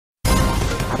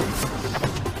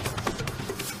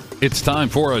It's time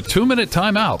for a 2-minute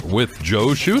timeout with Joe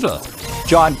Shuda.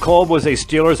 Jon Kolb was a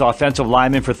Steelers offensive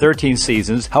lineman for 13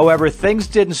 seasons. However, things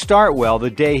didn't start well the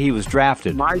day he was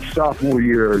drafted. My sophomore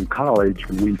year in college,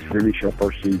 we finish up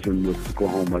our season with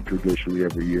Oklahoma traditionally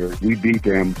every year. We beat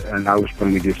them, and I was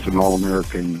playing against an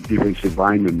All-American defensive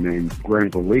lineman named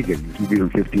Granville Ligon. We beat him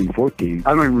 15-14. I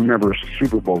don't even remember a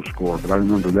Super Bowl score, but I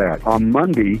remember that. On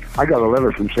Monday, I got a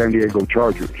letter from San Diego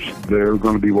Chargers. They're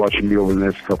going to be watching me over the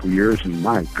next couple of years, and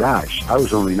my gosh, I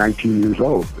was only 19 years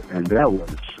old, and that was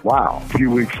wow. A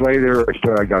few weeks later,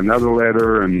 I got another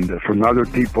letter and from other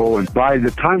people. And by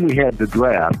the time we had the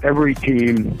draft, every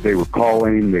team, they were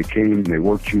calling, they came, they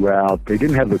worked you out. They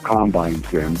didn't have the combines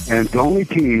then. And the only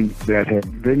team that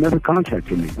they never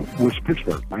contacted me was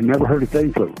Pittsburgh. I never heard a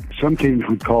thing from them. Some teams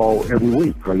would call every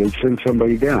week or they'd send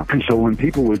somebody down. And so when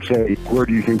people would say, where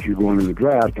do you think you're going in the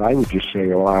draft? I would just say,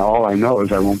 well, all I know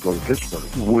is I won't go to Pittsburgh.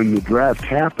 When the draft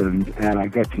happened and I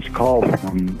got this call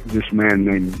from this man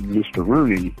named Mr.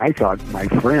 Rooney, I thought my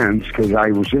friends, because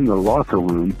I was in the locker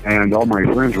room and all my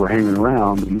friends were hanging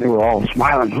around and they were all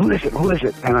smiling, who is it, who is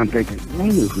it? And I'm thinking, I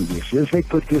knew who this is. They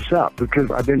put this up because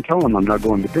I've been telling them I'm not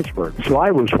going to Pittsburgh. So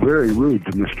I was very rude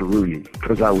to Mr. Rooney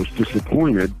because I was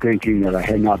disappointed thinking that I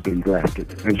had not been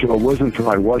drafted. And so it wasn't until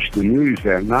I watched the news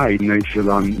that night and they said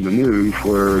on the news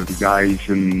where the guys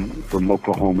from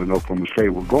Oklahoma and Oklahoma State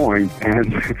were going,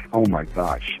 and oh my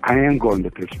gosh, I am going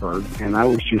to Pittsburgh. And I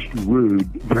was just rude,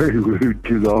 very rude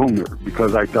to the owner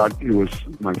because I thought it was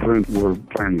my friends were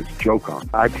playing this joke on.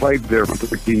 I played there for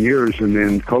 13 years and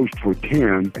then coached for 10,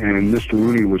 and Mr.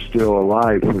 Rooney was still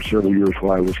alive for several years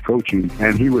while I was coaching,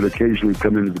 and he would occasionally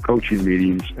come into the coaching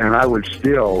meetings, and I would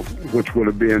still, which would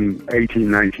have been 18,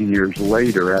 19 years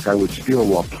later, I would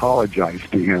still apologize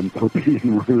to him for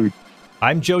being rude.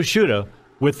 I'm Joe Shuda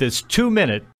with this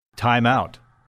 2-minute timeout.